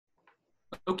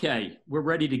Okay, we're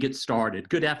ready to get started.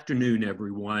 Good afternoon,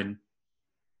 everyone,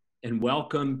 and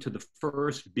welcome to the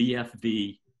first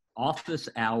BFV Office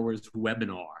Hours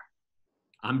webinar.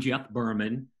 I'm Jeff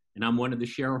Berman, and I'm one of the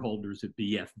shareholders at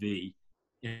BFV,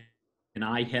 and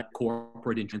I have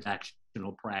corporate and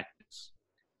transactional practice.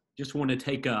 Just want to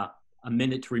take a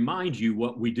minute to remind you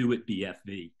what we do at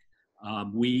BFV.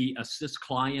 We assist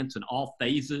clients in all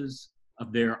phases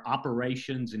of their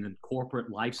operations and in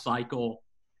corporate life cycle,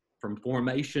 from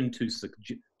formation to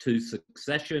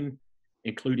succession,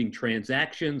 including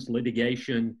transactions,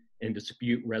 litigation, and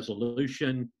dispute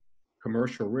resolution,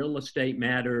 commercial real estate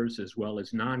matters, as well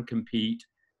as non-compete,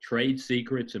 trade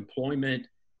secrets, employment,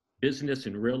 business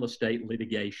and real estate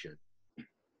litigation.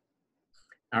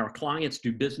 Our clients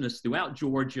do business throughout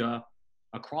Georgia,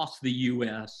 across the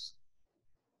U.S.,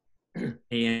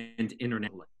 and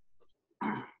internationally.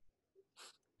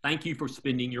 Thank you for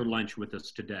spending your lunch with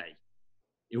us today.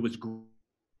 It was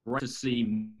great to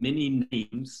see many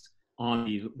names on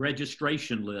the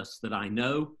registration list that I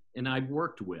know and I've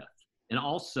worked with. And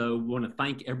also want to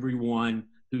thank everyone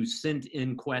who sent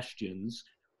in questions.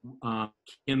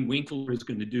 Ken Winkler is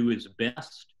going to do his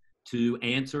best to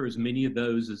answer as many of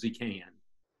those as he can.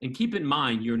 And keep in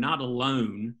mind, you're not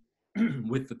alone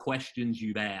with the questions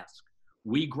you've asked.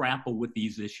 We grapple with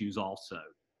these issues also.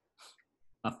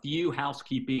 A few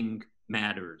housekeeping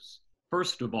matters.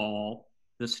 Will all,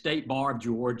 the State Bar of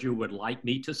Georgia would like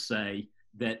me to say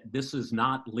that this is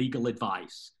not legal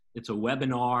advice. It's a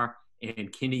webinar,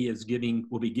 and Kenny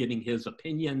will be giving his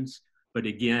opinions, but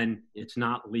again, it's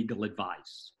not legal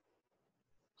advice.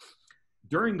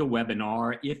 During the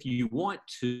webinar, if you want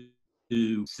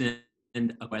to send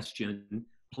a question,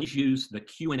 please use the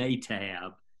Q&A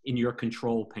tab in your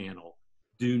control panel.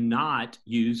 Do not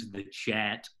use the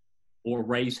chat or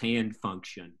raise hand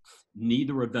function.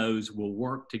 Neither of those will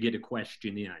work to get a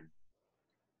question in.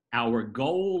 Our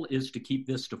goal is to keep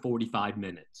this to 45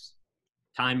 minutes.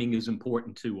 Timing is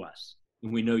important to us,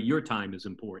 and we know your time is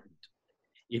important.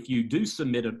 If you do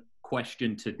submit a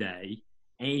question today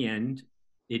and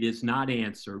it is not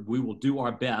answered, we will do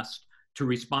our best to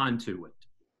respond to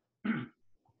it.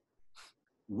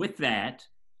 With that,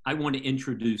 I want to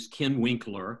introduce Ken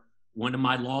Winkler, one of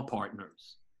my law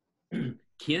partners.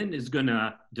 Ken is going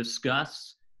to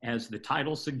discuss, as the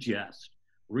title suggests,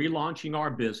 relaunching our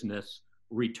business,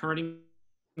 returning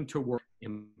to work,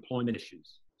 employment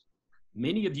issues.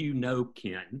 Many of you know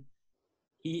Ken.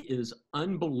 He is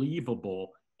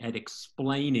unbelievable at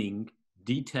explaining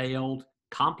detailed,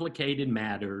 complicated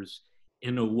matters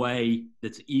in a way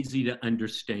that's easy to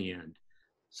understand.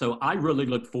 So I really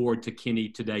look forward to Kenny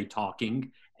today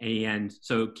talking. And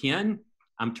so Ken,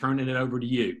 I'm turning it over to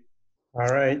you. All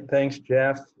right, thanks,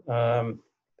 Jeff.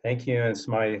 Thank you. It's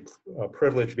my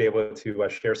privilege to be able to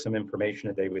share some information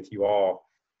today with you all.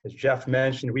 As Jeff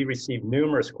mentioned, we received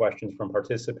numerous questions from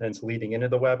participants leading into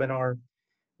the webinar,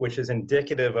 which is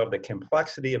indicative of the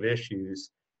complexity of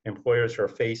issues employers are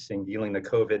facing dealing the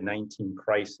COVID-19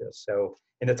 crisis. So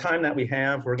in the time that we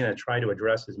have, we're going to try to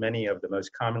address as many of the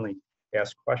most commonly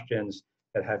asked questions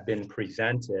that have been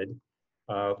presented.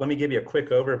 Let me give you a quick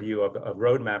overview of a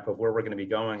roadmap of where we're going to be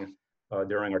going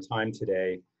during our time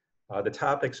today. The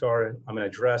topics are, I'm going to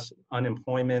address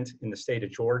unemployment in the state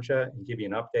of Georgia and give you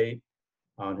an update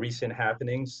on recent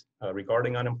happenings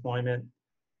regarding unemployment.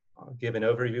 I'll give an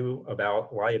overview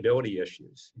about liability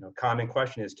issues. Common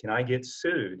question is, can I get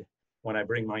sued when I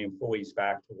bring my employees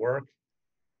back to work?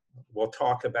 We'll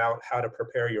talk about how to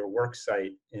prepare your work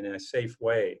site in a safe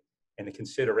way and the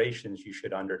considerations you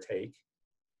should undertake.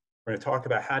 We're going to talk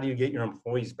about how do you get your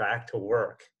employees back to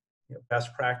work,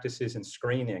 best practices in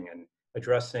screening and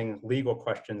addressing legal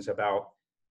questions about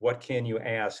what can you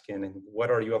ask and what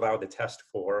are you allowed to test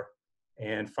for.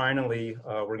 And finally,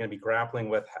 we're going to be grappling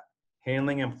with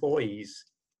handling employees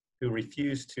who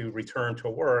refuse to return to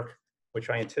work, which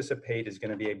I anticipate is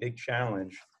going to be a big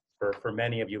challenge for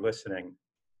many of you listening.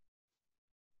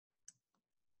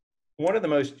 One of the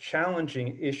most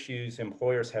challenging issues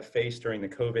employers have faced during the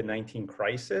COVID-19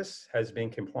 crisis has been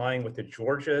complying with the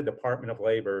Georgia Department of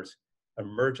Labor's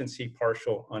emergency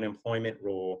partial unemployment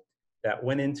rule that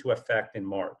went into effect in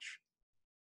March.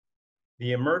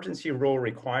 The emergency rule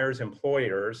requires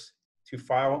employers to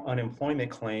file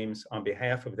unemployment claims on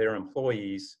behalf of their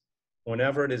employees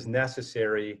whenever it is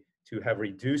necessary to have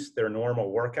reduced their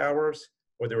normal work hours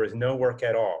or there is no work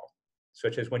at all,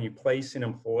 such as when you place an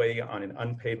employee on an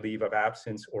unpaid leave of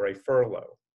absence or a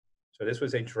furlough. So this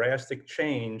was a drastic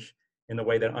change in the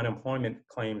way that unemployment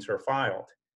claims are filed.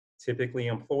 Typically,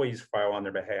 employees file on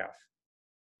their behalf.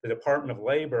 The Department of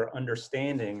Labor,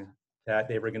 understanding that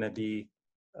they were going to be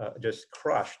just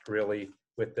crushed, really,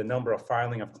 with the number of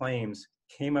filing of claims,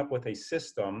 came up with a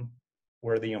system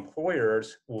where the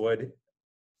employers would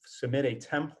submit a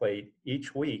template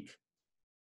each week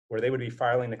where they would be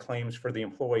filing the claims for the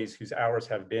employees whose hours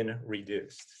have been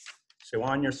reduced. So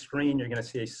on your screen, you're going to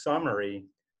see a summary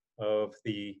of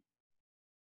the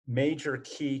major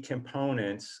key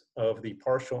components of the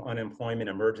partial unemployment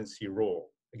emergency rule.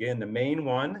 Again, the main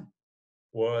one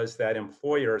was that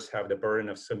employers have the burden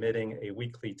of submitting a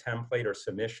weekly template or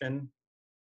submission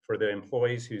for the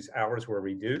employees whose hours were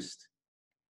reduced.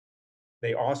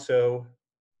 They also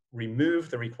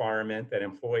removed the requirement that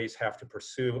employees have to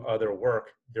pursue other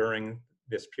work during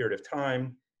this period of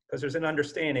time, because there's an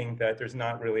understanding that there's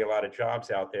not really a lot of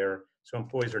jobs out there, so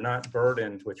employees are not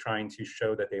burdened with trying to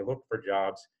show that they look for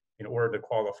jobs in order to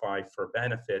qualify for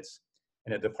benefits.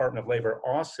 And the Department of Labor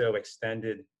also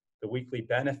extended the weekly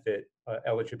benefit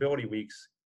eligibility weeks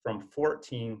from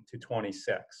 14 to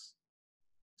 26.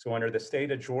 So under the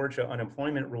state of Georgia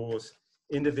unemployment rules,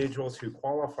 individuals who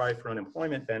qualify for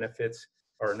unemployment benefits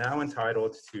are now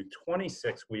entitled to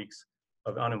 26 weeks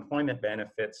of unemployment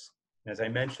benefits. And as I'll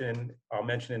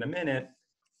mention in a minute,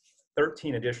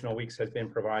 13 additional weeks has been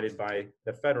provided by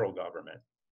the federal government.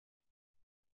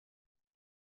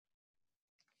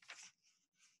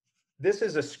 This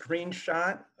is a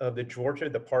screenshot of the Georgia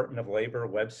Department of Labor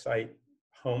website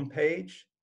homepage.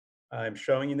 I'm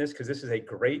showing you this because this is a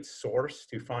great source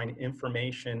to find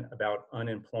information about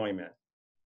unemployment.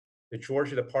 The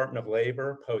Georgia Department of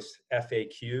Labor posts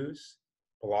FAQs,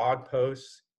 blog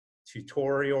posts,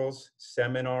 tutorials,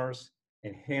 seminars,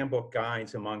 and handbook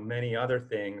guides, among many other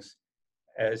things,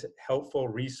 as helpful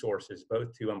resources,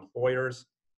 both to employers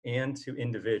and to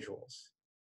individuals.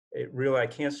 I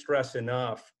can't stress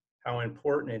enough how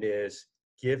important it is,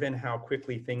 given how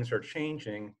quickly things are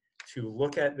changing, to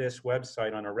look at this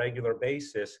website on a regular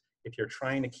basis if you're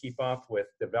trying to keep up with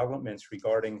developments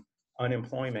regarding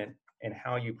unemployment and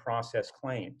how you process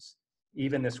claims.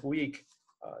 Even this week,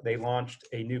 they launched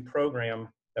a new program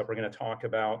that we're going to talk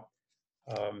about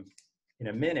in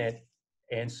a minute.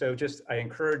 And so I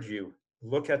encourage you,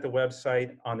 look at the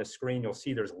website on the screen. You'll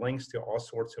see there's links to all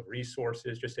sorts of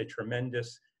resources, just a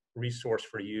tremendous resource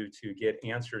for you to get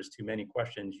answers to many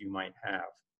questions you might have.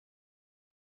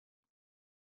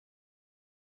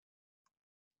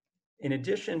 In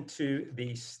addition to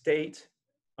the state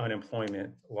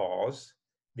unemployment laws,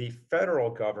 the federal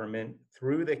government,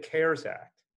 through the CARES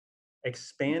Act,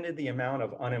 expanded the amount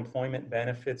of unemployment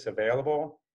benefits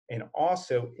available and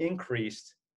also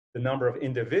increased the number of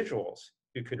individuals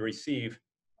who could receive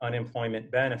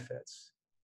unemployment benefits.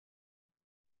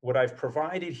 What I've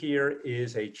provided here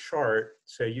is a chart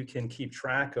so you can keep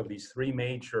track of these three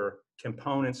major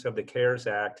components of the CARES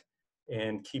Act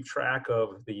and keep track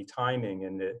of the timing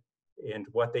and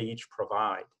what they each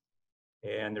provide.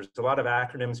 And there's a lot of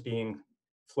acronyms being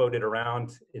floated around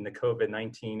in the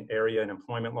COVID-19 area in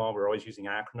employment law. We're always using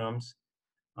acronyms.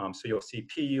 So you'll see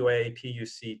PUA,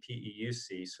 PUC,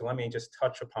 PEUC. So let me just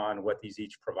touch upon what these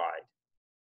each provide.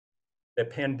 The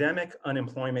Pandemic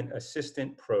Unemployment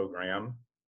Assistance Program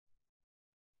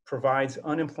provides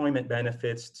unemployment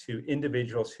benefits to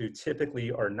individuals who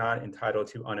typically are not entitled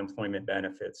to unemployment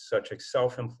benefits, such as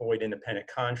self-employed independent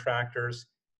contractors,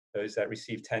 those that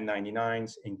receive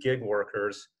 1099s, and gig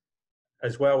workers,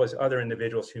 as well as other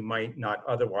individuals who might not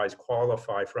otherwise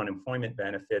qualify for unemployment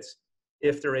benefits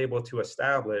if they're able to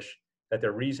establish that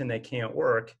the reason they can't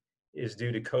work is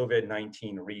due to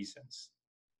COVID-19 reasons.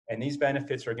 And these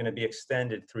benefits are going to be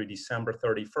extended through December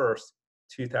 31st,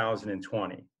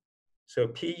 2020. So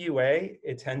PUA,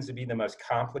 it tends to be the most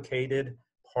complicated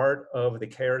part of the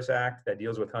CARES Act that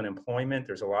deals with unemployment.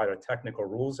 There's a lot of technical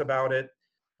rules about it,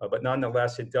 but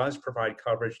nonetheless, it does provide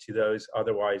coverage to those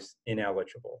otherwise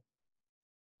ineligible.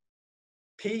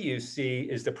 PUC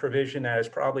is the provision that is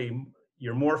probably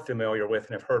you're more familiar with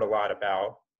and have heard a lot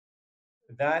about.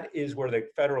 That is where the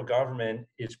federal government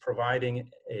is providing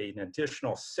an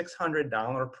additional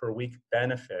 $600 per week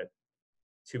benefit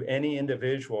to any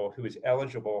individual who is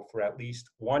eligible for at least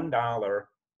 $1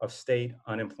 of state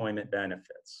unemployment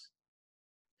benefits.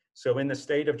 So in the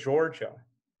state of Georgia,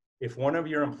 if one of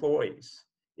your employees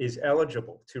is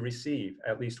eligible to receive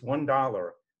at least $1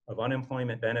 of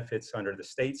unemployment benefits under the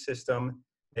state system,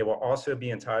 they will also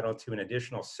be entitled to an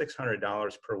additional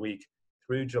 $600 per week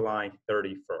through July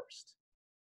 31st.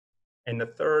 And the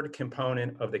third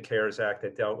component of the CARES Act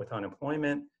that dealt with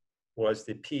unemployment was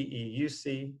the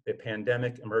PEUC, the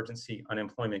Pandemic Emergency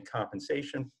Unemployment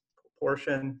Compensation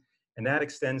portion, and that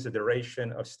extends the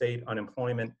duration of state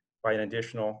unemployment by an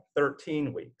additional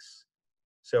 13 weeks.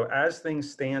 So as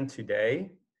things stand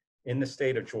today in the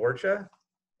state of Georgia,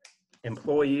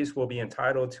 employees will be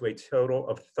entitled to a total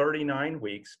of 39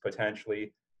 weeks,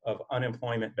 potentially, of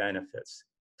unemployment benefits,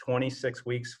 26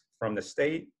 weeks from the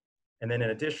state, and then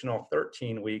an additional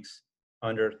 13 weeks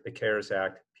under the CARES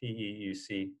Act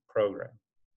PEUC program.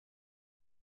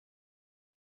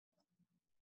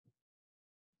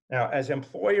 Now, as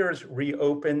employers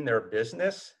reopen their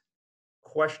business,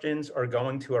 questions are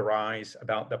going to arise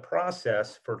about the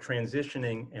process for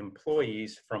transitioning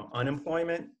employees from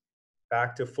unemployment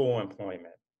back to full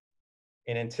employment.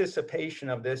 In anticipation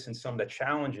of this and some of the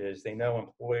challenges they know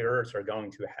employers are going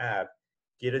to have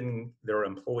getting their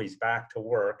employees back to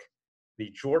work, the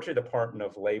Georgia Department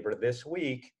of Labor this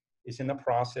week is in the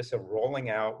process of rolling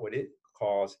out what it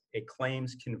calls a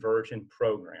claims conversion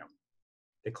program.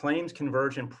 The claims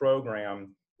conversion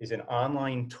program is an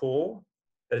online tool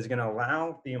that is going to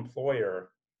allow the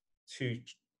employer to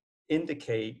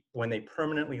indicate when they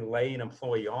permanently lay an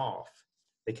employee off.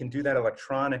 They can do that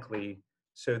electronically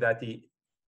so that the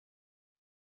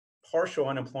partial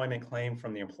unemployment claim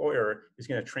from the employer is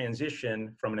going to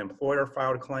transition from an employer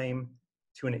filed claim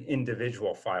to an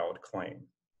individual filed claim.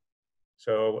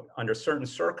 So under certain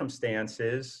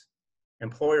circumstances,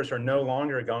 employers are no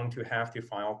longer going to have to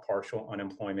file partial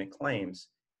unemployment claims.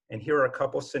 And here are a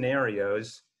couple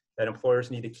scenarios that employers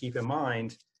need to keep in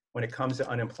mind when it comes to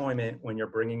unemployment when you're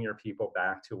bringing your people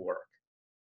back to work.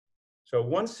 So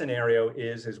one scenario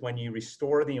is when you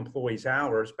restore the employee's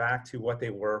hours back to what they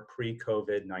were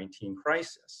pre-COVID-19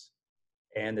 crisis.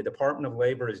 And the Department of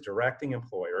Labor is directing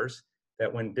employers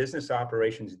that when business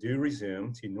operations do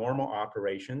resume to normal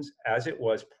operations as it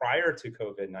was prior to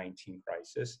COVID-19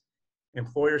 crisis,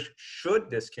 employers should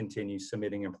discontinue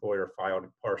submitting employer-filed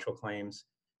partial claims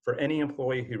for any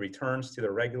employee who returns to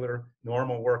the regular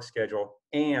normal work schedule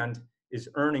and is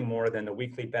earning more than the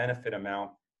weekly benefit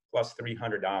amount plus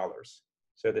 $300.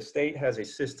 So the state has a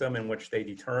system in which they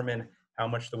determine how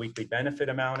much the weekly benefit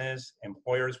amount is.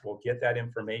 Employers will get that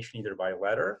information either by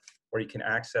letter or you can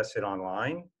access it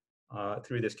online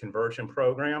through this conversion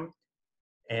program.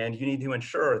 And you need to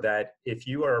ensure that if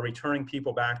you are returning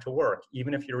people back to work,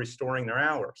 even if you're restoring their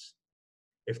hours,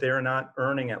 if they're not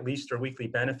earning at least their weekly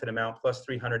benefit amount plus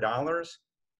 $300,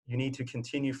 you need to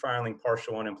continue filing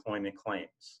partial unemployment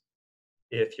claims.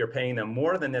 If you're paying them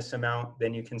more than this amount,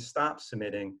 then you can stop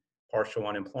submitting partial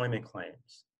unemployment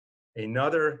claims.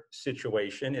 Another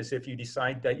situation is if you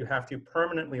decide that you have to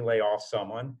permanently lay off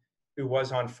someone who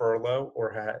was on furlough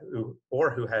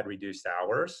or who had reduced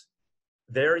hours.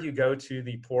 There you go to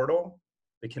the portal,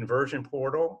 the conversion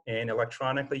portal, and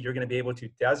electronically you're going to be able to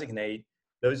designate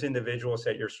those individuals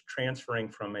that you're transferring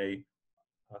from a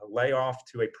layoff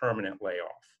to a permanent layoff.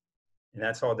 And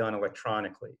that's all done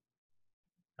electronically.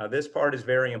 Now, this part is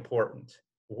very important.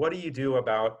 What do you do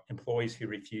about employees who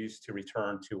refuse to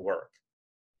return to work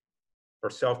or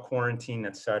self-quarantine,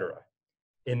 et cetera?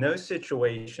 In those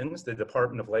situations, the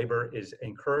Department of Labor is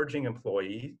encouraging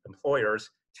employers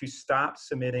to stop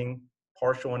submitting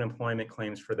partial unemployment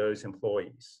claims for those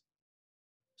employees.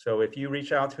 So if you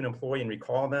reach out to an employee and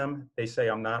recall them, they say,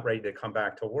 I'm not ready to come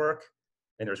back to work,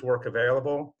 and there's work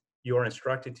available, you are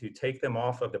instructed to take them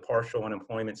off of the partial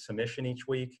unemployment submission each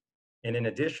week. And in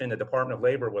addition, the Department of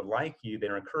Labor would like you,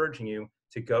 they're encouraging you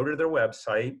to go to their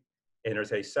website, and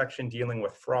there's a section dealing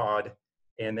with fraud,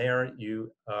 and there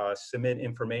you submit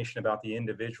information about the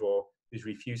individual who's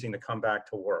refusing to come back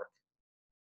to work.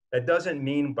 That doesn't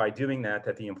mean by doing that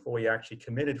that the employee actually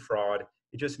committed fraud.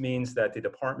 It just means that the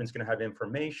department's going to have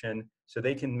information so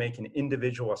they can make an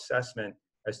individual assessment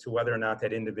as to whether or not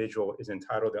that individual is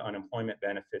entitled to unemployment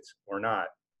benefits or not.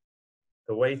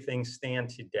 The way things stand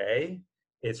today,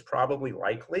 it's probably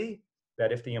likely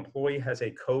that if the employee has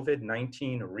a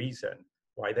COVID-19 reason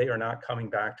why they are not coming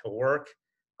back to work,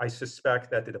 I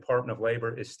suspect that the Department of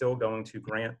Labor is still going to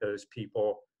grant those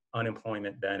people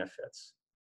unemployment benefits.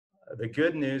 The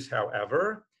good news,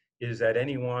 however, is that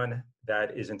anyone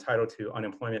that is entitled to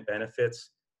unemployment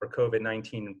benefits for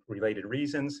COVID-19 related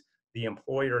reasons, the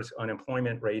employer's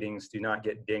unemployment ratings do not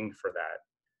get dinged for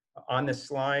that. On this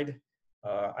slide,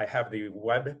 I have the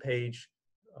web page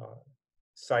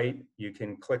site. You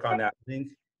can click on that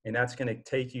link, and that's going to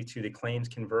take you to the Claims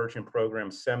Conversion Program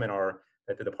seminar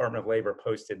that the Department of Labor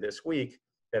posted this week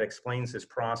that explains this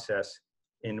process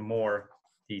in more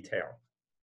detail.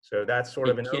 So that's sort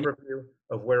of an overview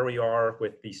of where we are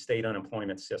with the state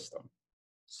unemployment system.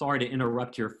 Sorry to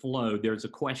interrupt your flow. There's a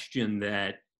question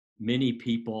that many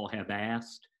people have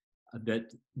asked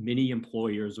that many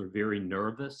employers are very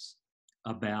nervous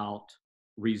about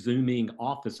resuming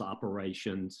office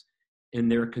operations,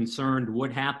 and they're concerned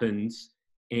what happens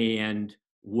and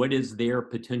what is their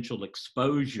potential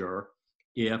exposure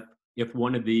if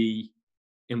one of the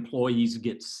employees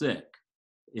get sick.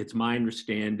 It's my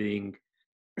understanding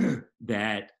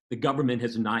that the government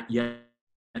has not yet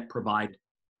provided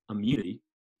immunity,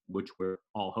 which we're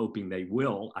all hoping they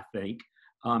will, I think.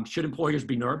 Should employers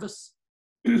be nervous?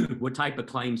 What type of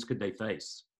claims could they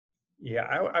face? Yeah,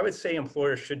 I would say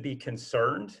employers should be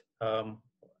concerned,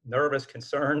 nervous,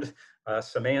 concerned,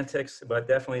 semantics, but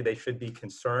definitely they should be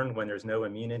concerned when there's no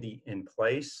immunity in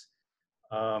place.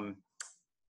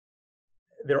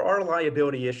 There are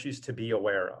liability issues to be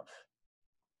aware of.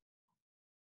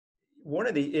 One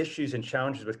of the issues and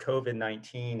challenges with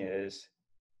COVID-19 is,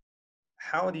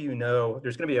 how do you know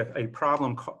there's going to be a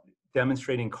problem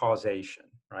demonstrating causation,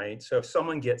 right? So if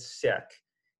someone gets sick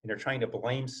and they're trying to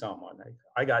blame someone,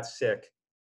 I got sick,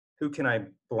 who can I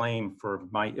blame for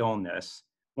my illness?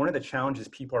 One of the challenges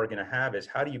people are going to have is,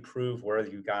 how do you prove where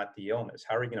you got the illness?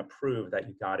 How are you going to prove that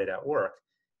you got it at work?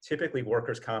 Typically,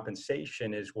 workers'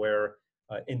 compensation is where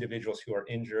individuals who are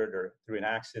injured or through an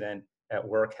accident at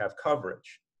work have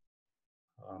coverage.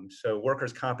 So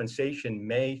workers' compensation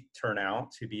may turn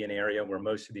out to be an area where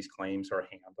most of these claims are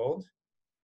handled.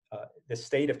 The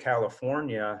state of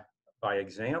California, by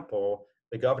example,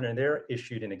 the governor there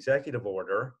issued an executive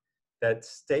order that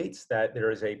states that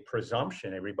there is a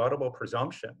presumption, a rebuttable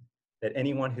presumption, that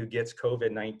anyone who gets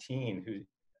COVID-19, who,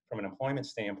 from an employment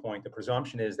standpoint, the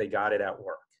presumption is they got it at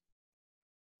work.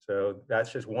 So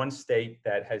that's just one state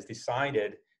that has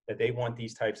decided that they want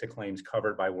these types of claims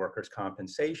covered by workers'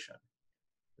 compensation.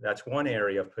 That's one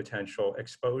area of potential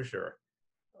exposure.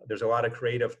 There's a lot of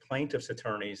creative plaintiffs'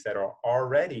 attorneys that are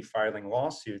already filing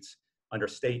lawsuits under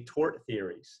state tort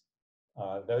theories.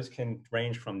 Those can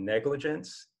range from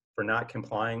negligence for not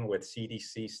complying with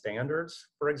CDC standards,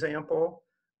 for example.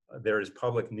 There's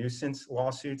public nuisance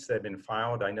lawsuits that have been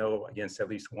filed, I know, against at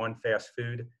least one fast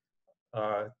food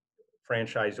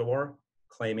franchisor,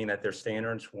 claiming that their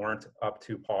standards weren't up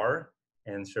to par,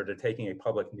 and so they're taking a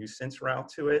public nuisance route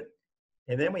to it.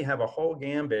 And then we have a whole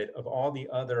gambit of all the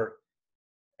other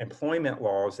employment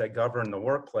laws that govern the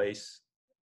workplace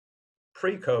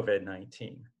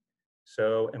pre-COVID-19.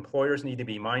 So employers need to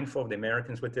be mindful of the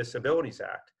Americans with Disabilities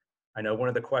Act. I know one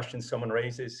of the questions someone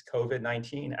raises,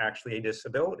 COVID-19 actually a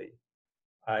disability?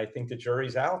 I think the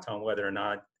jury's out on whether or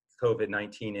not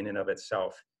COVID-19 in and of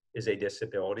itself is a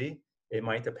disability. It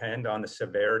might depend on the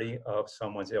severity of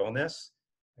someone's illness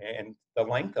and the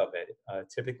length of it.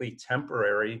 Typically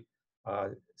temporary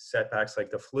setbacks like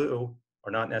the flu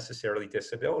are not necessarily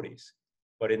disabilities.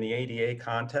 But in the ADA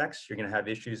context, you're going to have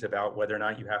issues about whether or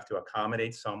not you have to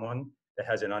accommodate someone that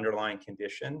has an underlying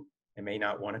condition and may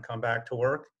not want to come back to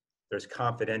work. There's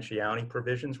confidentiality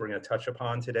provisions we're going to touch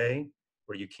upon today,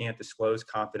 where you can't disclose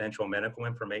confidential medical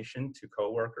information to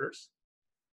coworkers.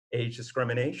 Age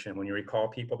discrimination, when you recall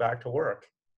people back to work.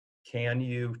 Can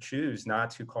you choose not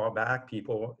to call back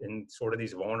people in sort of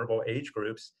these vulnerable age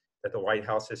groups that the White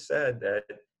House has said that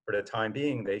for the time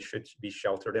being, they should be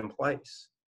sheltered in place?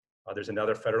 There's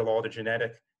another federal law, the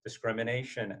Genetic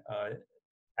Discrimination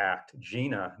Act,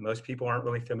 GINA. Most people aren't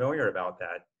really familiar about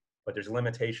that, but there's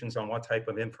limitations on what type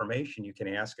of information you can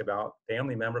ask about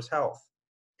family members' health.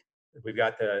 We've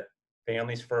got the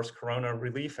Families First Corona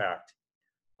Relief Act,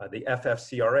 the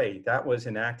FFCRA, that was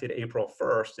enacted April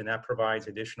 1st, and that provides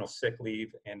additional sick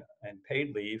leave and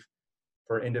paid leave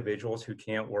for individuals who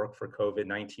can't work for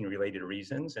COVID-19 related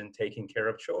reasons and taking care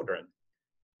of children.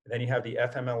 And then you have the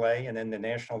FMLA and then the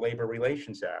National Labor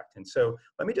Relations Act. And so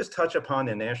let me just touch upon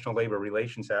the National Labor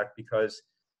Relations Act, because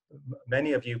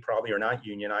many of you probably are not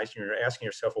unionized and you're asking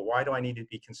yourself, well, why do I need to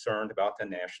be concerned about the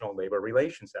National Labor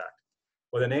Relations Act?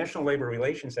 Well, the National Labor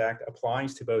Relations Act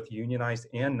applies to both unionized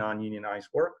and non-unionized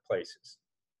workplaces.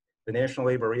 The National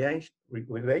Labor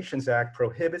Relations Act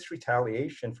prohibits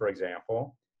retaliation, for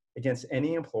example, against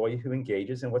any employee who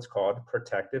engages in what's called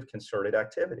protective concerted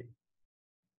activity.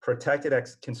 Protected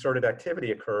concerted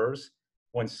activity occurs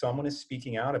when someone is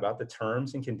speaking out about the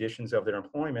terms and conditions of their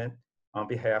employment on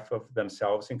behalf of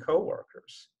themselves and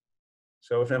coworkers.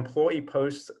 So if an employee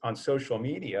posts on social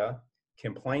media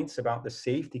complaints about the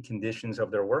safety conditions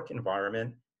of their work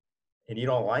environment, and you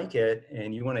don't like it,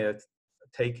 and you want to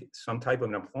take some type of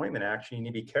an employment action, you need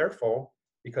to be careful,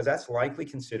 because that's likely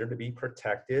considered to be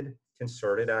protected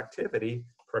concerted activity,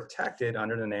 protected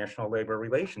under the National Labor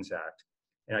Relations Act.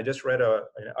 And I just read a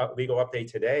legal update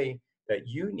today that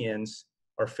unions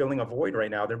are filling a void right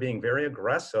now. They're being very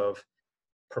aggressive,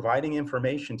 providing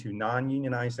information to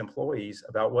non-unionized employees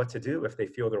about what to do if they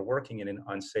feel they're working in an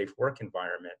unsafe work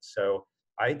environment. So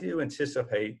I do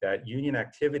anticipate that union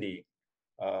activity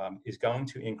is going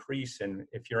to increase. And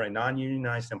if you're a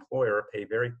non-unionized employer, pay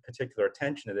very particular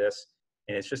attention to this.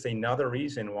 And it's just another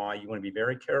reason why you want to be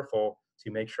very careful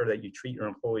to make sure that you treat your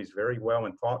employees very well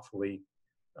and thoughtfully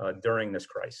during this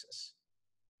crisis.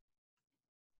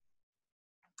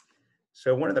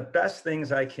 So one of the best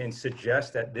things I can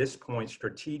suggest at this point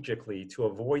strategically to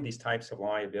avoid these types of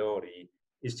liability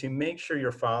is to make sure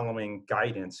you're following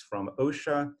guidance from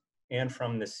OSHA and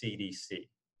from the CDC.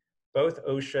 Both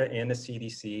OSHA and the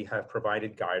CDC have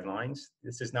provided guidelines.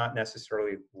 This is not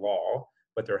necessarily law,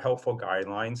 but they're helpful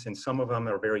guidelines, and some of them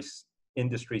are very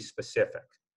industry specific.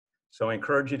 So I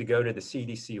encourage you to go to the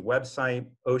CDC website,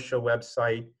 OSHA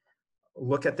website,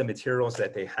 look at the materials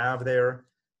that they have there,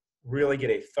 really get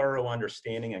a thorough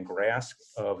understanding and grasp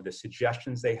of the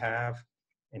suggestions they have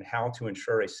and how to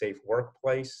ensure a safe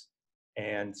workplace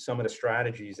and some of the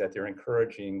strategies that they're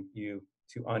encouraging you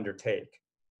to undertake.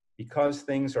 Because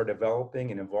things are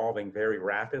developing and evolving very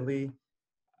rapidly,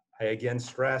 I again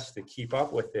stress to keep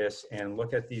up with this and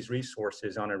look at these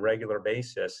resources on a regular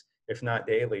basis, if not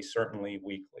daily, certainly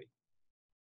weekly.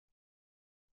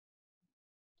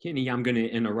 Kenny, I'm going to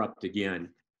interrupt again.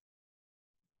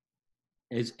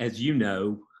 As you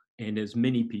know, and as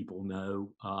many people know,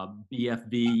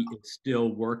 BFV is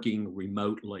still working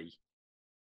remotely.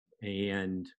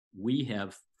 And we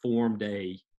have formed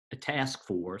a task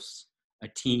force, a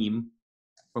team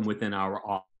from within our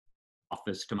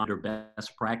office to monitor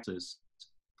best practices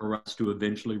for us to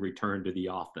eventually return to the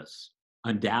office.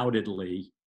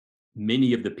 Undoubtedly,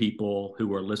 many of the people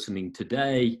who are listening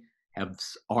today have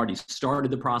already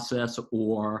started the process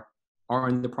or are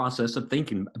in the process of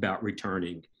thinking about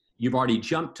returning. You've already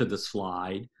jumped to the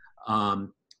slide,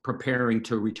 preparing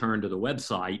to return to the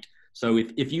website. So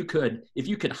if you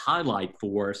could highlight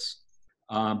for us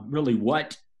really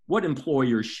what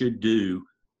employers should do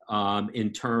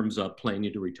in terms of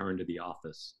planning to return to the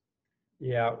office.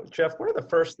 Yeah, Jeff, one of the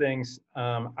first things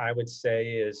I would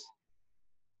say is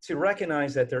to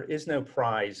recognize that there is no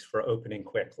prize for opening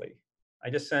quickly. I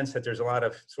just sense that there's a lot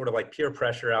of sort of like peer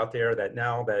pressure out there that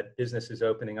now that business is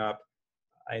opening up,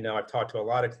 I know I've talked to a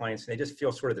lot of clients and they just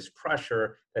feel sort of this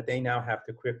pressure that they now have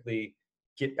to quickly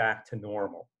get back to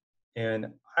normal. And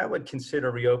I would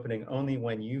consider reopening only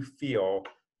when you feel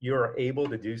you're able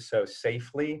to do so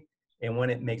safely and when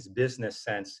it makes business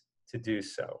sense to do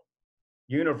so.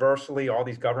 Universally, all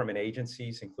these government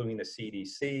agencies, including the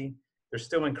CDC, they're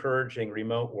still encouraging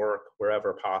remote work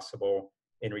wherever possible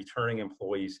and returning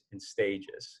employees in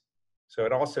stages. So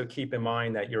I'd also keep in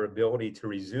mind that your ability to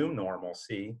resume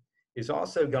normalcy is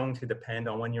also going to depend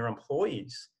on when your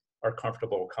employees are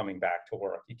comfortable coming back to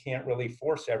work. You can't really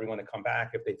force everyone to come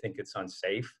back if they think it's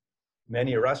unsafe.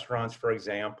 Many restaurants, for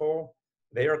example,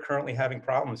 they are currently having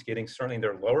problems getting certainly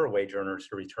their lower wage earners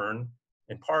to return,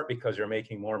 in part because they're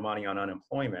making more money on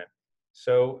unemployment.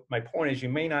 So my point is you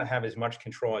may not have as much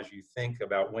control as you think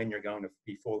about when you're going to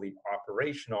be fully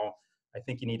operational. I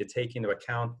think you need to take into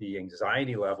account the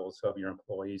anxiety levels of your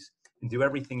employees and do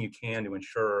everything you can to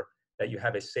ensure that you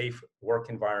have a safe work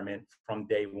environment from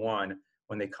day one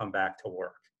when they come back to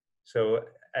work. So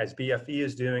as BFE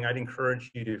is doing, I'd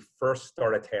encourage you to first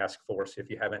start a task force if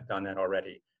you haven't done that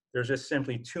already. There's just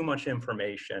simply too much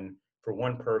information for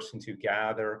one person to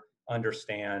gather,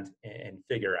 understand, and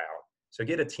figure out. So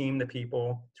get a team of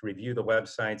people to review the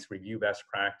websites, review best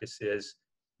practices.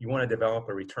 You want to develop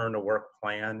a return to work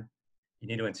plan. You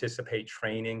need to anticipate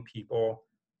training people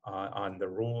on the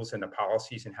rules and the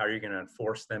policies and how you're going to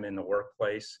enforce them in the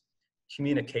workplace.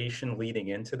 Communication leading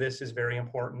into this is very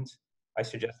important. I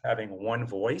suggest having one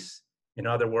voice. In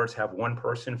other words, have one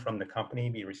person from the company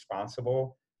be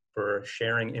responsible for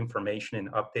sharing information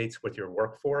and updates with your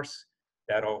workforce.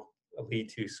 That'll lead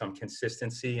to some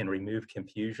consistency and remove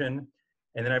confusion.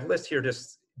 And then I've listed here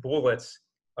just bullets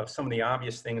of some of the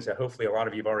obvious things that hopefully a lot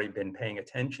of you have already been paying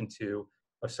attention to,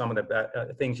 of some of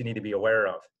the things you need to be aware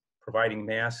of. Providing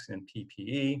masks and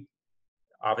PPE,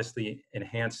 obviously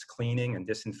enhanced cleaning and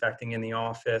disinfecting in the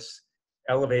office.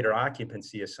 Elevator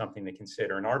occupancy is something to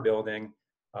consider. In our building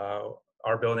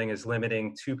is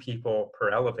limiting 2 people per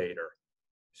elevator.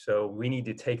 So we need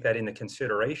to take that into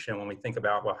consideration when we think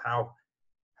about, well, how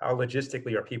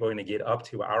logistically are people going to get up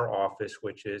to our office,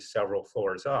 which is several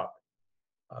floors up?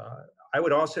 I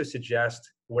would also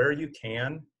suggest where you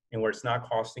can and where it's not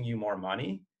costing you more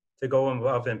money to go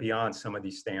above and beyond some of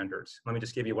these standards. Let me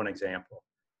just give you one example.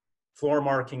 Floor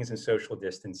markings and social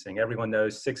distancing. Everyone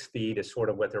knows 6 feet is sort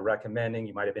of what they're recommending.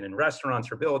 You might have been in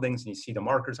restaurants or buildings and you see the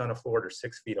markers on the floor, they're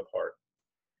 6 feet apart.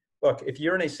 Look, if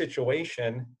you're in a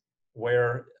situation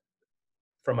where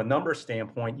from a number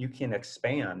standpoint, you can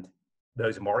expand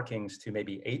those markings to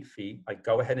maybe 8 feet, like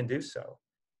go ahead and do so.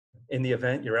 In the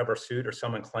event you're ever sued or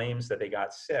someone claims that they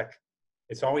got sick,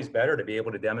 it's always better to be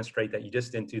able to demonstrate that you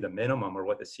just didn't do the minimum or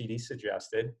what the CD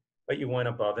suggested, but you went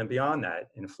above and beyond that.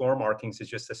 And floor markings is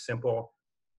just a simple,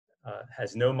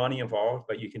 has no money involved,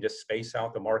 but you can just space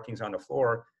out the markings on the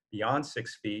floor beyond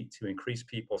 6 feet to increase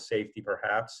people's safety,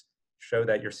 perhaps, show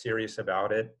that you're serious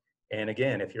about it. And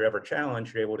again, if you're ever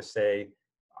challenged, you're able to say,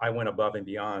 I went above and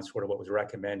beyond sort of what was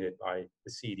recommended by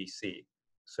the CDC.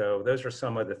 So those are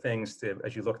some of the things to,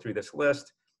 as you look through this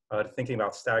list, thinking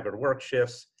about staggered work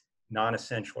shifts,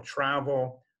 non-essential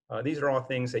travel. These are all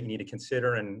things that you need to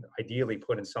consider and ideally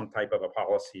put in some type of a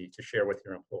policy to share with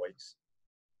your employees.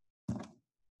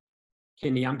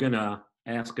 Kenny, I'm going to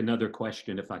ask another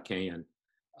question if I can.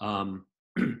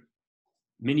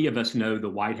 Many of us know the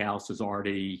White House has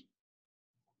already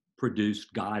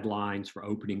produced guidelines for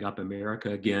opening up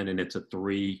America again, and it's a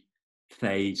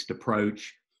 3-phased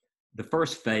approach. The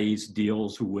first phase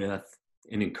deals with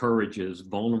and encourages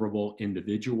vulnerable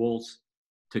individuals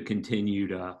to continue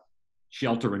to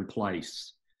shelter in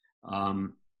place.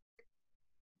 Can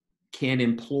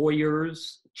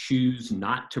employers choose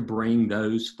not to bring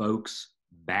those folks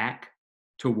back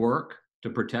to work to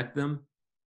protect them?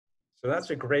 So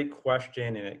that's a great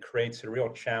question, and it creates a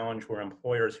real challenge where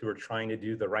employers who are trying to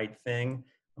do the right thing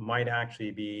might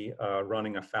actually be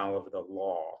running afoul of the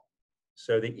law.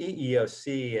 So the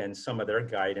EEOC and some of their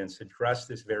guidance address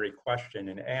this very question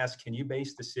and ask, can you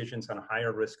base decisions on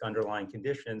higher risk underlying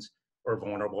conditions or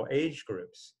vulnerable age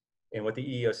groups? And what the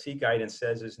EEOC guidance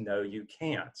says is, no, you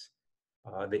can't.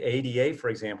 The ADA, for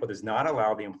example, does not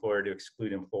allow the employer to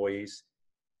exclude employees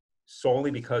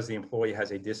solely because the employee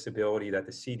has a disability that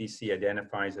the CDC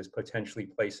identifies as potentially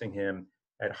placing him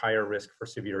at higher risk for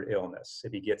severe illness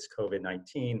if he gets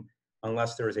COVID-19,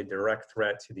 unless there is a direct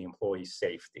threat to the employee's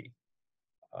safety.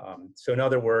 So in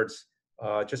other words,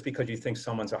 just because you think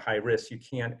someone's a high risk, you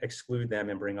can't exclude them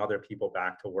and bring other people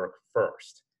back to work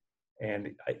first.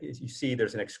 And as you see,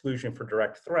 there's an exclusion for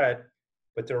direct threat,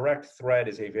 but direct threat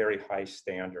is a very high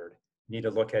standard. You need to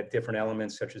look at different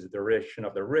elements such as the duration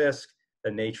of the risk,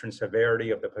 the nature and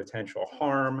severity of the potential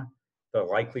harm, the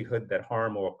likelihood that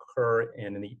harm will occur,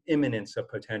 and the imminence of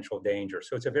potential danger.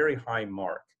 So it's a very high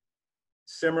mark.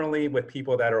 Similarly, with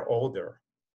people that are older,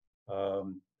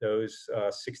 those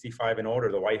 65 and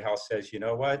older, the White House says, you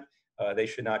know what, they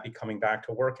should not be coming back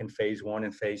to work in phase 1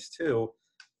 and phase 2,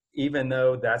 even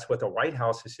though that's what the White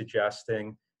House is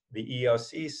suggesting. The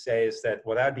EEOC says that,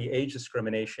 well, that'd be age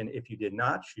discrimination if you did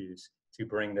not choose to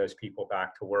bring those people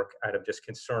back to work out of just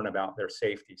concern about their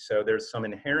safety. So there's some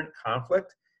inherent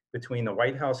conflict between the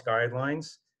White House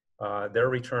guidelines, their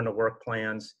return to work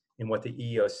plans, and what the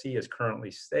EEOC is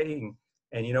currently saying.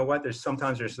 And you know what,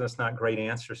 sometimes there's just not great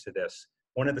answers to this.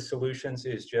 One of the solutions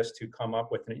is just to come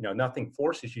up with, nothing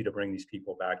forces you to bring these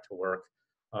people back to work.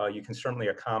 You can certainly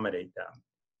accommodate them.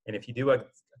 And if you do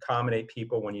accommodate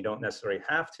people when you don't necessarily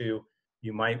have to,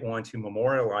 you might want to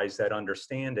memorialize that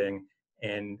understanding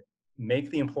and make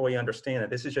the employee understand that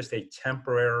this is just a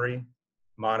temporary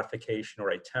modification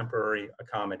or a temporary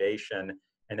accommodation,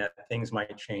 and that things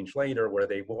might change later where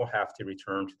they will have to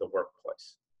return to the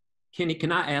workplace. Kenny,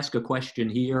 can I ask a question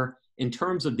here? In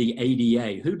terms of the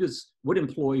ADA, what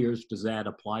employers does that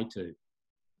apply to?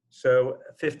 So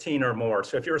 15 or more.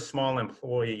 So if you're a small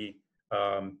employer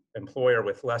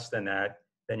with less than that,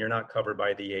 then you're not covered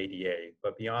by the ADA.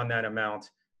 But beyond that amount,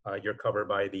 you're covered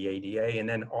by the ADA. And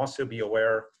then also be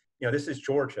aware, this is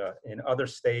Georgia. In other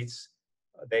states,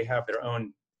 they have their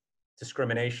own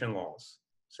discrimination laws.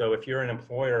 So if you're an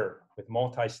employer with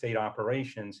multi-state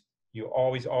operations, you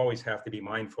always have to be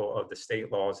mindful of the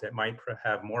state laws that might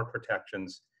have more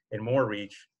protections and more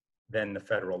reach than the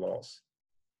federal laws.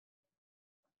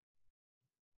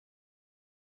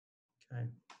 Okay.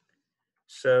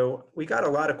 So we got a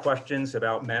lot of questions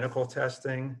about medical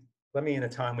testing. Let me, in the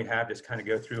time we have, just kind of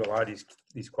go through a lot of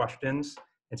these questions.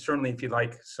 And certainly if you'd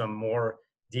like some more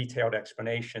detailed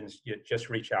explanations, you just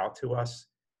reach out to us.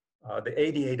 The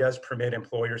ADA does permit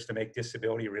employers to make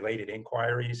disability-related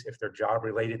inquiries if they're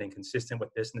job-related and consistent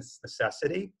with business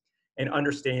necessity. And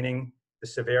understanding the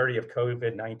severity of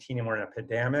COVID-19 and we're in a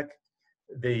pandemic,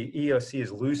 the EEOC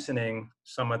is loosening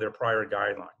some of their prior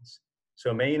guidelines.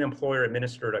 So may an employer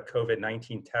administer a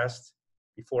COVID-19 test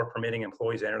before permitting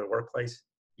employees to enter the workplace?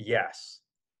 Yes.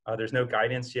 There's no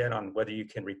guidance yet on whether you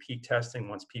can repeat testing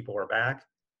once people are back,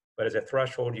 but as a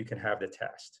threshold, you can have the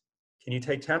test. Can you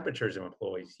take temperatures of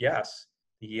employees? Yes.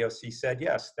 The EEOC said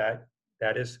yes, that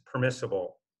is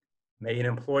permissible. May an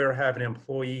employer have an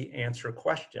employee answer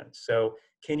questions? So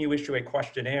can you issue a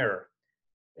questionnaire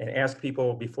and ask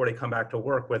people before they come back to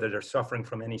work whether they're suffering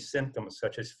from any symptoms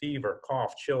such as fever,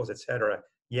 cough, chills, etc.?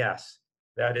 Yes,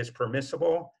 that is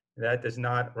permissible. That does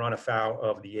not run afoul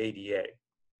of the ADA.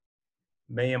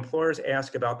 May employers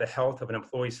ask about the health of an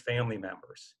employee's family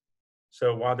members?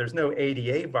 So while there's no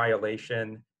ADA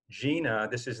violation, GINA,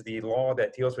 this is the law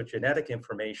that deals with genetic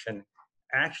information,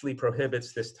 actually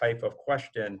prohibits this type of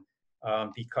question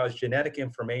because genetic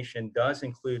information does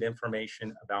include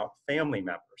information about family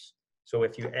members. So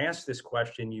if you ask this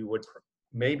question, you would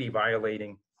maybe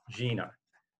violating GINA.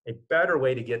 A better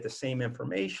way to get the same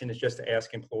information is just to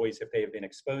ask employees if they have been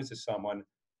exposed to someone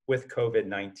with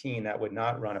COVID-19. That would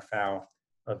not run afoul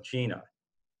of GINA.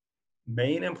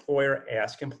 May an employer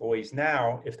ask employees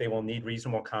now if they will need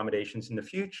reasonable accommodations in the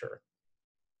future?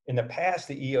 In the past,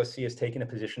 the EEOC has taken a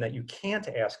position that you can't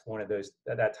ask one of those,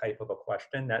 that type of a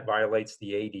question. That violates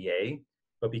the ADA.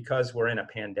 But because we're in a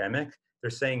pandemic,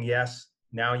 they're saying, yes,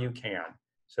 now you can.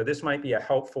 So this might be a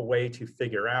helpful way to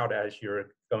figure out as you're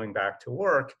going back to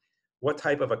work, what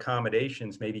type of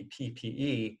accommodations, maybe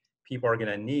PPE, people are going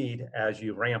to need as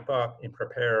you ramp up and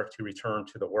prepare to return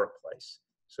to the workplace.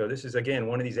 So this is, again,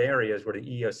 one of these areas where the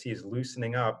EEOC is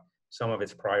loosening up some of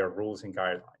its prior rules and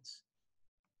guidelines.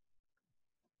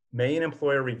 May an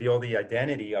employer reveal the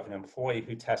identity of an employee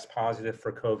who tests positive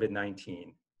for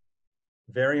COVID-19?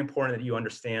 Very important that you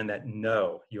understand that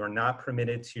no, you are not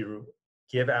permitted to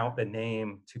give out the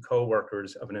name to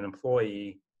coworkers of an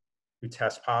employee who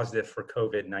tests positive for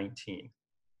COVID-19.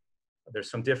 There's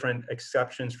some different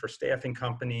exceptions for staffing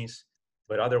companies,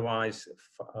 but otherwise,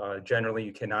 generally,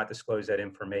 you cannot disclose that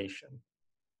information.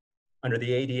 Under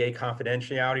the ADA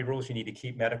confidentiality rules, you need to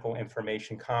keep medical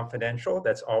information confidential.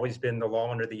 That's always been the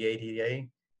law under the ADA,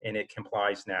 and it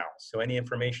complies now. So any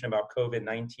information about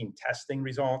COVID-19 testing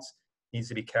results needs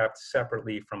to be kept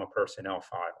separately from a personnel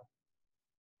file.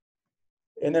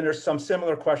 And then there's some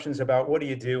similar questions about what do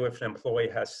you do if an employee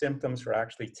has symptoms or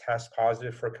actually tests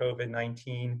positive for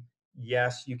COVID-19?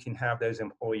 Yes, you can have those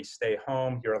employees stay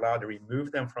home. You're allowed to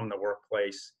remove them from the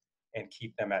workplace and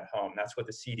keep them at home. That's what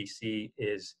the CDC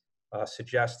is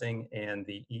suggesting, and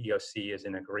the EEOC is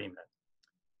in agreement.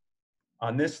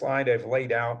 On this slide, I've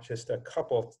laid out just a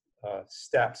couple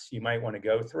steps you might want to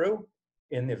go through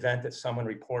in the event that someone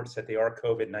reports that they are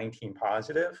COVID-19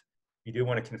 positive. You do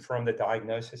want to confirm the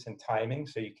diagnosis and timing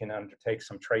so you can undertake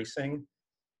some tracing,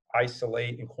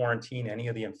 isolate and quarantine any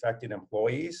of the infected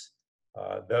employees.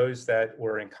 Those that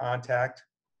were in contact,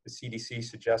 the CDC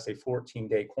suggests a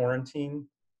 14-day quarantine.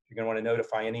 You're going to want to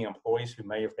notify any employees who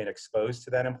may have been exposed to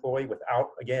that employee without,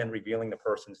 again, revealing the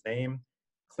person's name.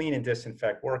 Clean and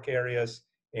disinfect work areas,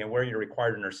 and where you're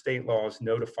required under state laws,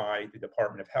 notify the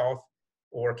Department of Health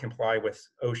or comply with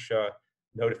OSHA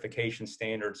notification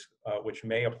standards, which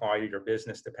may apply to your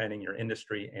business depending your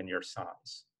industry and your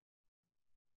size.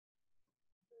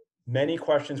 Many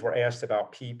questions were asked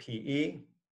about PPE.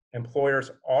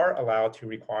 Employers are allowed to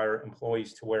require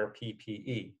employees to wear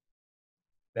PPE.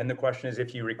 Then the question is,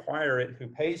 if you require it, who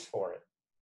pays for it?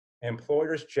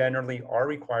 Employers generally are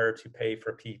required to pay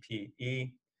for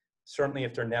PPE, certainly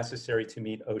if they're necessary to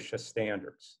meet OSHA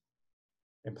standards.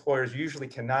 Employers usually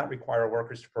cannot require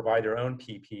workers to provide their own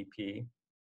PPE.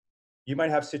 You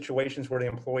might have situations where the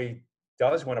employee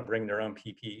does want to bring their own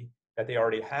PPE that they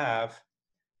already have,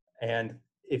 and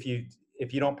if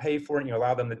you don't pay for it and you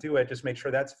allow them to do it, just make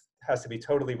sure that has to be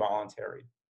totally voluntary.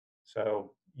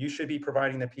 So you should be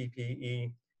providing the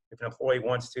PPE. If an employee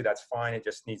wants to, that's fine. It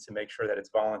just needs to make sure that it's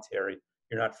voluntary.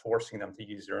 You're not forcing them to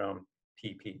use their own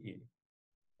PPE.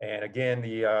 And again,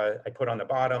 I put on the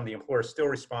bottom, the employer is still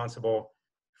responsible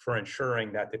for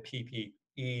ensuring that the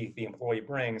PPE the employee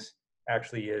brings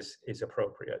actually is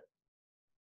appropriate.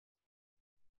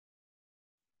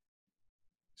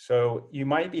 So you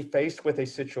might be faced with a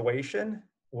situation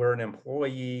where an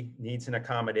employee needs an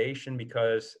accommodation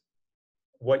because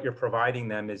what you're providing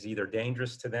them is either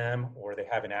dangerous to them or they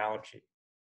have an allergy.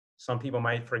 Some people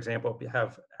might, for example,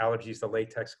 have allergies to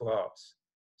latex gloves.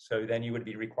 So then you would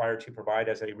be required to provide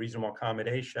as a reasonable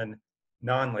accommodation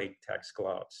non-latex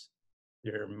gloves.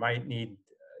 You might need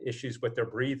issues with their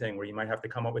breathing where you might have to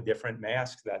come up with different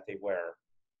masks that they wear,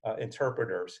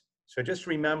 interpreters. So just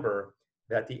remember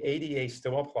that the ADA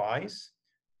still applies.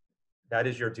 That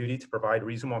is your duty to provide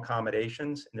reasonable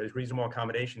accommodations, and those reasonable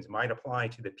accommodations might apply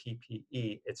to the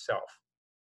PPE itself.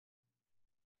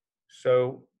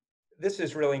 So this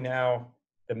is really now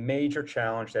the major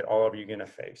challenge that all of you are going to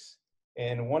face.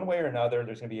 In one way or another,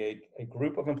 there's going to be a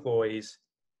group of employees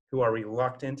who are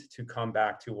reluctant to come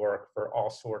back to work for all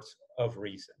sorts of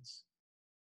reasons.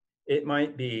 It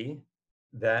might be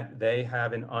that they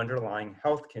have an underlying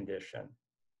health condition.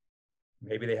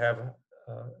 Maybe they have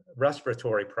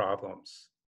respiratory problems,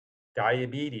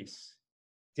 diabetes,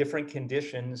 different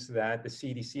conditions that the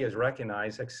CDC has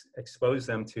recognized expose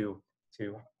them to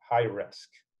high risk,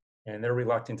 and they're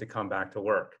reluctant to come back to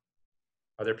work.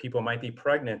 Other people might be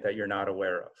pregnant that you're not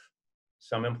aware of.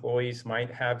 Some employees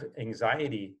might have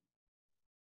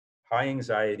high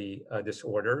anxiety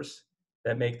disorders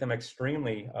that make them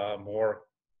extremely more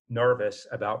nervous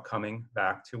about coming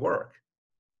back to work.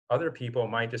 Other people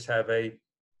might just have a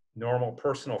normal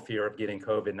personal fear of getting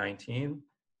COVID-19,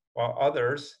 while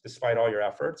others, despite all your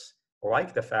efforts,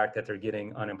 like the fact that they're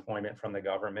getting unemployment from the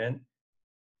government,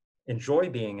 enjoy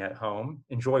being at home,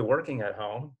 enjoy working at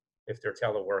home if they're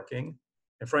teleworking,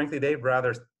 and frankly, they'd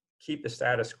rather keep the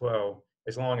status quo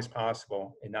as long as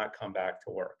possible and not come back to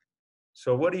work.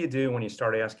 So what do you do when you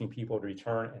start asking people to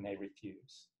return and they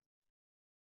refuse?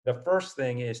 The first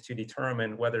thing is to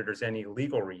determine whether there's any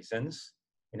legal reasons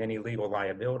and any legal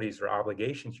liabilities or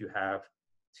obligations you have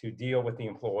to deal with the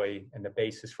employee and the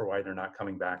basis for why they're not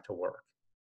coming back to work.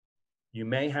 You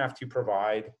may have to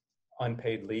provide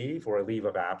unpaid leave or a leave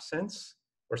of absence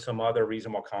or some other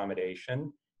reasonable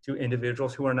accommodation to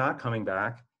individuals who are not coming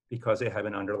back because they have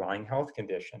an underlying health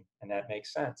condition, and that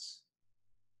makes sense.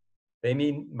 They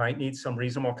might need some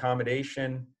reasonable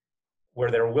accommodation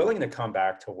where they're willing to come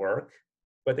back to work,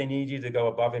 but they need you to go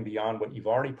above and beyond what you've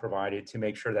already provided to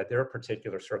make sure that their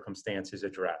particular circumstance is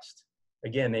addressed.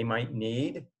 Again, they might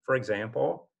need, for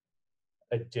example,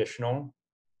 additional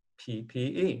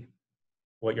PPE.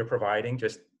 What you're providing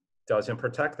just doesn't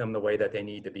protect them the way that they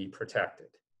need to be protected.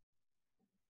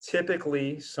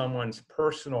 Typically, someone's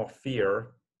personal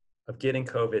fear of getting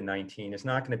COVID-19 is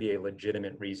not going to be a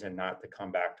legitimate reason not to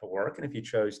come back to work. And if you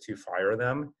chose to fire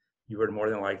them, you would more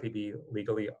than likely be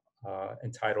legally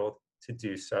entitled to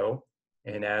do so.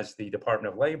 And as the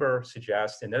Department of Labor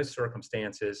suggests, in those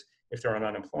circumstances, if they're on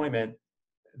unemployment,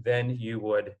 then you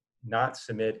would not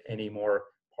submit any more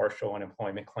partial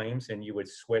unemployment claims, and you would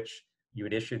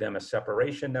issue them a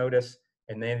separation notice,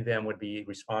 and they then would be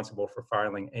responsible for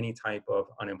filing any type of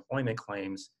unemployment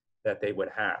claims that they would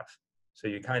have. So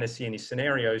you kind of see in these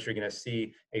scenarios, you're going to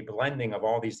see a blending of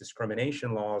all these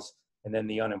discrimination laws and then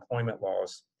the unemployment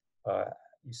laws.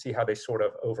 You see how they sort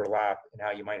of overlap and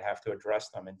how you might have to address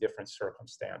them in different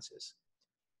circumstances.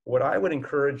 What I would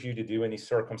encourage you to do in these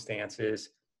circumstances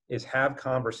is have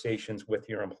conversations with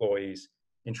your employees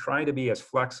and try to be as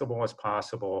flexible as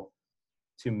possible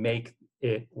to make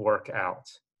it work out.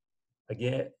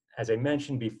 Again, as I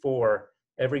mentioned before,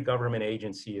 every government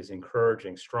agency is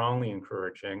strongly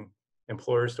encouraging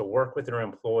employers to work with their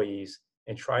employees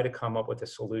and try to come up with a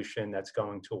solution that's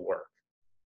going to work.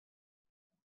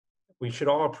 We should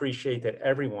all appreciate that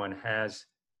everyone has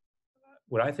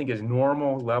what I think is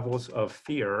normal levels of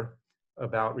fear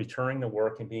about returning to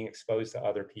work and being exposed to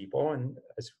other people. And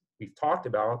as we've talked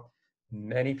about,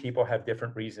 many people have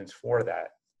different reasons for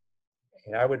that.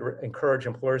 And I would encourage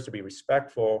employers to be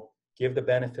respectful, give the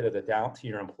benefit of the doubt to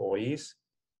your employees,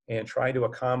 and try to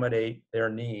accommodate their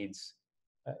needs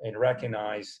and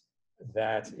recognize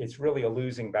that it's really a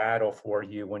losing battle for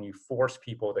you when you force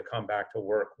people to come back to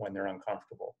work when they're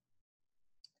uncomfortable.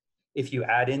 If you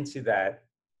add into that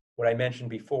what I mentioned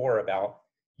before about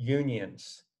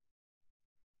unions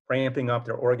ramping up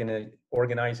their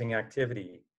organizing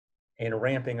activity and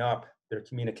ramping up their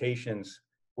communications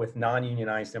with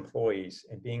non-unionized employees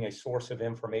and being a source of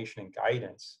information and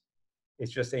guidance,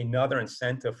 it's just another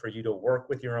incentive for you to work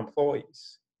with your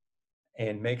employees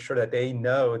and make sure that they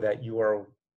know that you are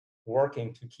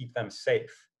working to keep them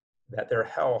safe, that their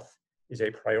health is a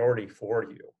priority for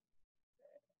you.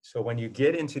 So when you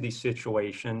get into these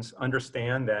situations,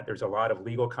 understand that there's a lot of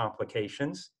legal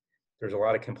complications. There's a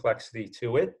lot of complexity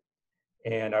to it.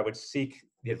 And I would seek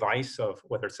the advice of,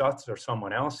 whether it's us or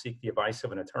someone else, seek the advice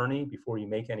of an attorney before you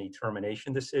make any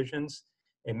termination decisions,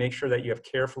 and make sure that you have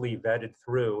carefully vetted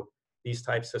through these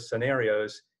types of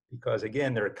scenarios, because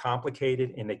again, they're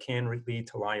complicated and they can lead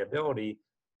to liability.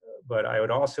 But I would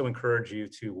also encourage you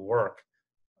to work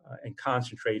and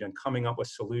concentrate on coming up with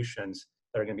solutions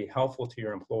that are going to be helpful to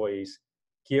your employees,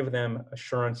 give them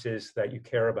assurances that you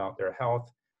care about their health,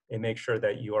 and make sure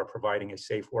that you are providing a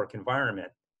safe work environment.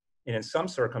 And in some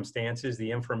circumstances,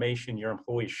 the information your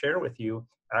employees share with you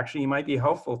actually might be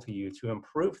helpful to you to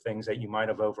improve things that you might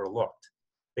have overlooked,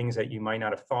 things that you might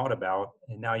not have thought about,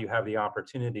 and now you have the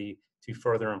opportunity to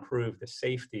further improve the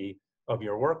safety of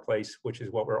your workplace, which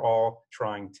is what we're all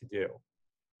trying to do.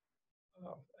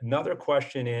 Another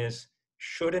question is,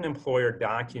 should an employer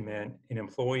document an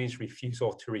employee's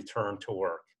refusal to return to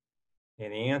work?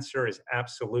 And the answer is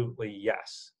absolutely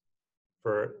yes.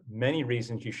 For many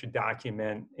reasons, you should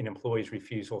document an employee's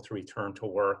refusal to return to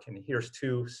work. And here's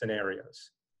two scenarios.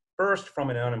 First,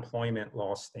 from an unemployment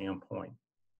law standpoint.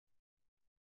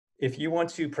 If you want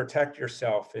to protect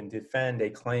yourself and defend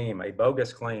a claim, a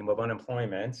bogus claim of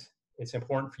unemployment, it's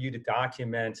important for you to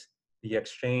document the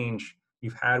exchange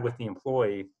you've had with the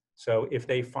employee So if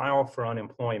they file for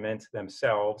unemployment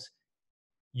themselves,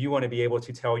 you want to be able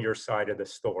to tell your side of the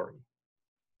story.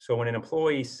 So when an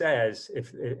employee says,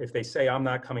 if they say, I'm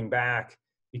not coming back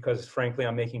because frankly,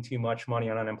 I'm making too much money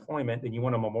on unemployment, then you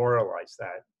want to memorialize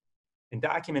that. And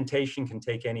documentation can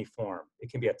take any form.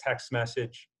 It can be a text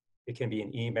message, it can be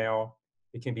an email,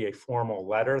 it can be a formal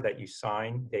letter that you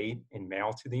sign, date, and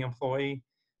mail to the employee.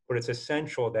 But it's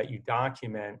essential that you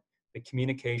document the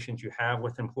communications you have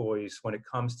with employees when it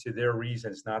comes to their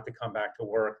reasons not to come back to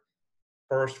work,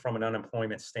 first from an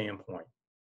unemployment standpoint.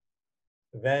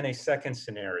 Then a second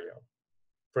scenario.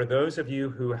 For those of you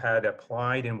who had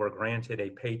applied and were granted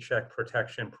a Paycheck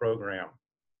Protection Program,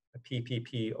 a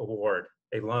PPP award,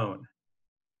 a loan,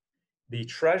 the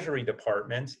Treasury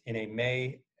Department in a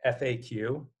May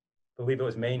FAQ, I believe it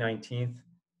was May 19th,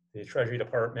 the Treasury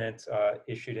Department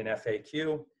issued an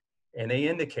FAQ, and they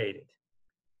indicated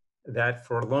that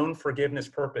for loan forgiveness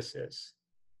purposes,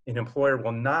 an employer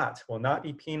will not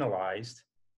be penalized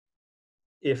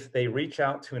if they reach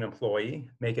out to an employee,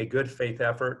 make a good faith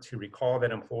effort to recall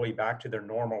that employee back to their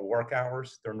normal work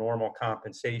hours, their normal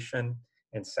compensation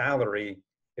and salary.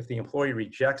 If the employee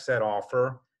rejects that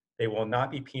offer, they will not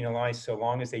be penalized so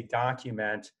long as they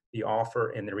document the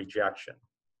offer and the rejection.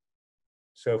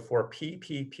 So for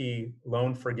PPP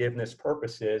loan forgiveness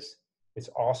purposes, it's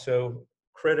also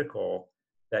critical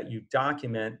that you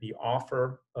document the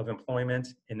offer of employment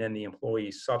and then the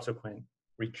employee's subsequent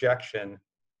rejection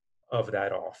of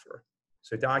that offer.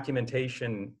 So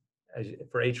documentation,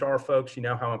 for HR folks, you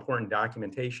know how important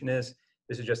documentation is.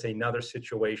 This is just another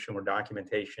situation where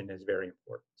documentation is very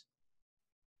important.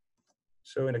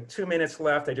 So in the 2 minutes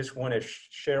left, I just want to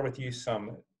share with you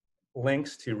some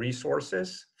links to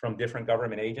resources from different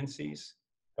government agencies,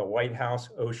 the White House,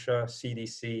 OSHA,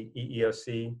 CDC,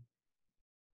 EEOC.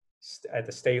 At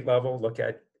the state level, look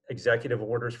at executive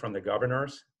orders from the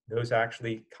governors. Those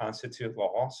actually constitute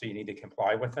law, so you need to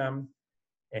comply with them.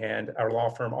 And our law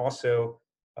firm also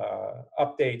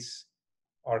updates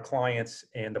our clients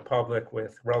and the public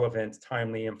with relevant,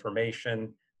 timely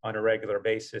information on a regular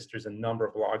basis. There's a number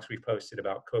of blogs we posted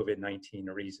about COVID-19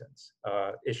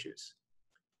 issues.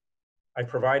 I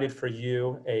provided for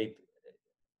you a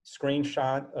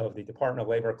screenshot of the Department of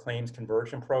Labor Claims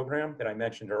Conversion Program that I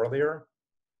mentioned earlier.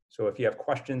 So if you have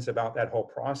questions about that whole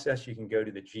process, you can go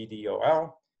to the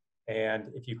GDOL. And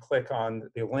if you click on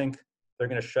the link, they're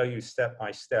going to show you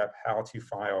step-by-step how to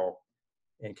file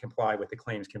and comply with the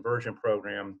Claims Conversion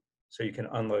Program so you can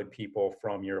unload people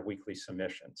from your weekly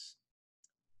submissions.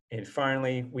 And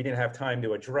finally, we didn't have time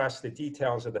to address the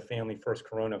details of the Family First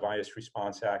Coronavirus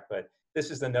Response Act, but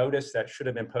this is the notice that should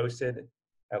have been posted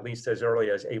at least as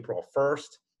early as April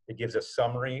 1st. It gives a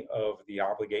summary of the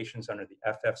obligations under the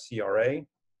FFCRA.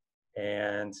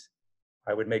 And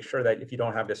I would make sure that if you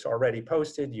don't have this already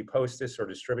posted, you post this or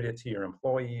distribute it to your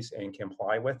employees and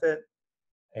comply with it.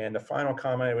 And the final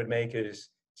comment I would make is,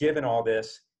 given all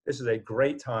this, this is a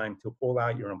great time to pull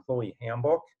out your employee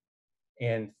handbook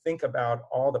and think about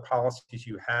all the policies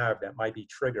you have that might be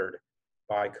triggered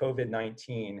by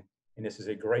COVID-19. And this is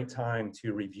a great time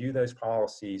to review those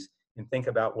policies and think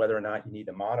about whether or not you need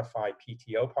to modify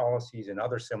PTO policies and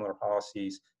other similar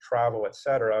policies, travel, et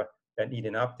cetera, that need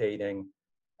an updating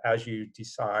as you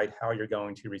decide how you're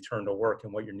going to return to work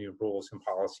and what your new rules and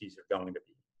policies are going to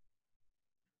be.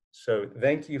 So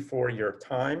thank you for your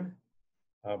time.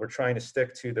 We're trying to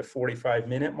stick to the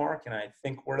 45-minute mark, and I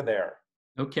think we're there.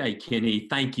 Okay, Kenny,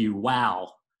 thank you.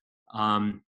 Wow.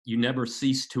 You never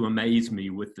cease to amaze me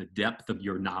with the depth of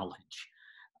your knowledge.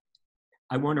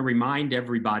 I want to remind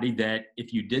everybody that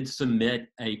if you did submit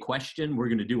a question, we're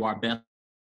going to do our best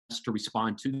to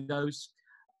respond to those.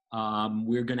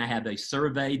 We're going to have a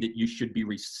survey that you should be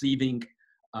receiving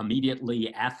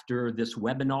immediately after this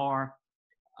webinar.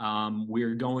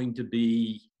 We're going to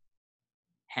be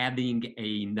having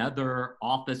another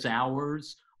office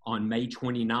hours on May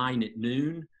 29 at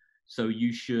noon. So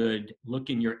you should look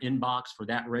in your inbox for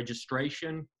that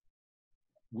registration.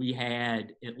 We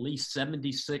had at least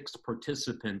 76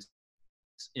 participants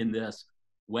in this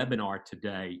webinar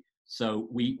today. So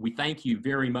we thank you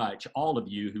very much, all of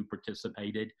you who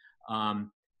participated,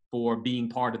 for being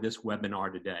part of this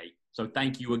webinar today. So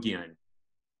thank you again.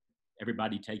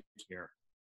 Everybody take care.